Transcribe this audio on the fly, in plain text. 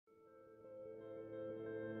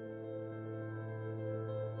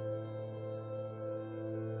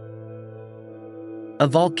A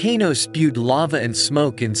volcano spewed lava and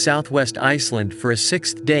smoke in southwest Iceland for a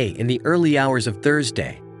sixth day in the early hours of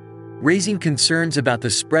Thursday, raising concerns about the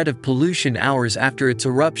spread of pollution hours after its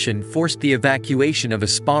eruption forced the evacuation of a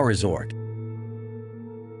spa resort.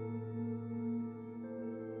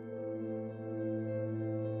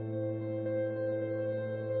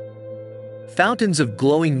 Fountains of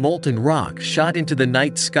glowing molten rock shot into the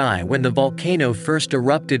night sky when the volcano first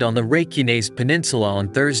erupted on the Reykjanes peninsula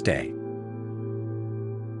on Thursday.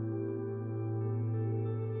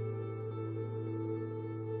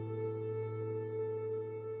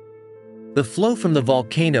 The flow from the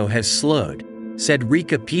volcano has slowed, said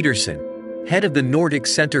Rika Peterson, head of the Nordic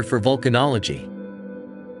Center for Volcanology.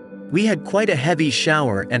 We had quite a heavy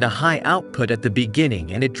shower and a high output at the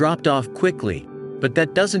beginning and it dropped off quickly, but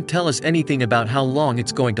that doesn't tell us anything about how long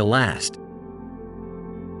it's going to last.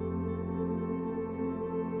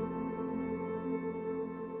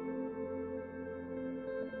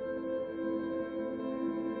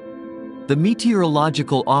 The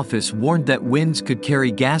Meteorological Office warned that winds could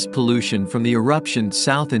carry gas pollution from the eruption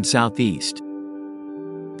south and southeast.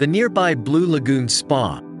 The nearby Blue Lagoon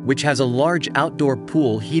Spa, which has a large outdoor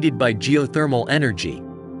pool heated by geothermal energy,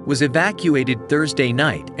 was evacuated Thursday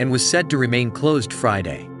night and was said to remain closed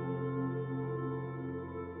Friday.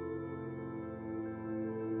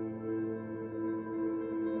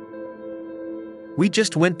 We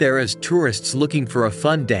just went there as tourists looking for a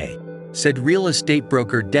fun day, said real estate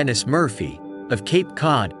broker Dennis Murphy, of Cape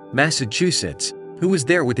Cod, Massachusetts, who was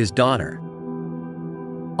there with his daughter.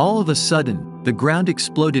 All of a sudden, the ground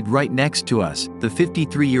exploded right next to us, the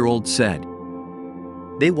 53-year-old said.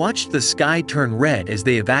 They watched the sky turn red as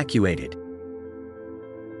they evacuated.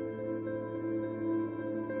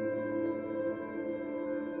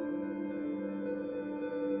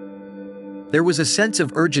 There was a sense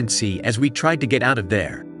of urgency as we tried to get out of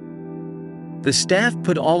there. The staff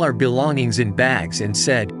put all our belongings in bags and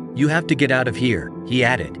said, "You have to get out of here," he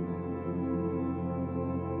added.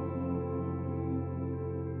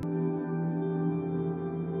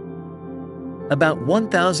 About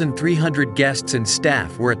 1,300 guests and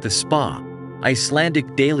staff were at the spa,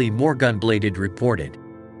 Icelandic daily Morgunblaðið reported.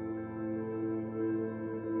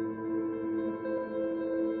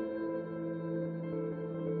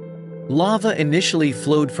 Lava initially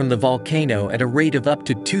flowed from the volcano at a rate of up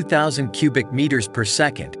to 2,000 cubic meters per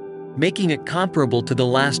second, making it comparable to the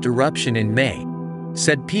last eruption in May,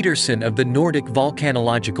 said Peterson of the Nordic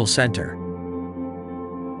Volcanological Center.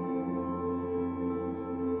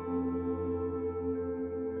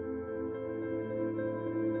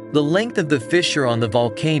 The length of the fissure on the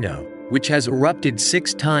volcano, which has erupted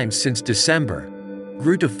 6 times since December,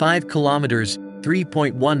 grew to 5 kilometers,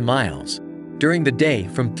 3.1 miles, during the day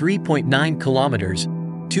from 3.9 kilometers,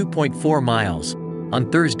 2.4 miles, on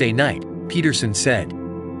Thursday night, Peterson said.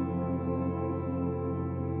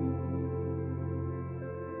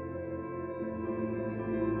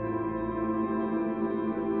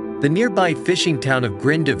 The nearby fishing town of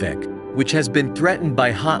Grindavik, which has been threatened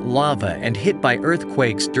by hot lava and hit by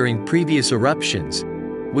earthquakes during previous eruptions,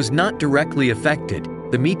 was not directly affected,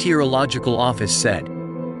 the meteorological office said.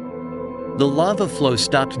 The lava flow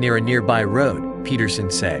stopped near a nearby road, Peterson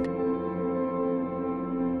said.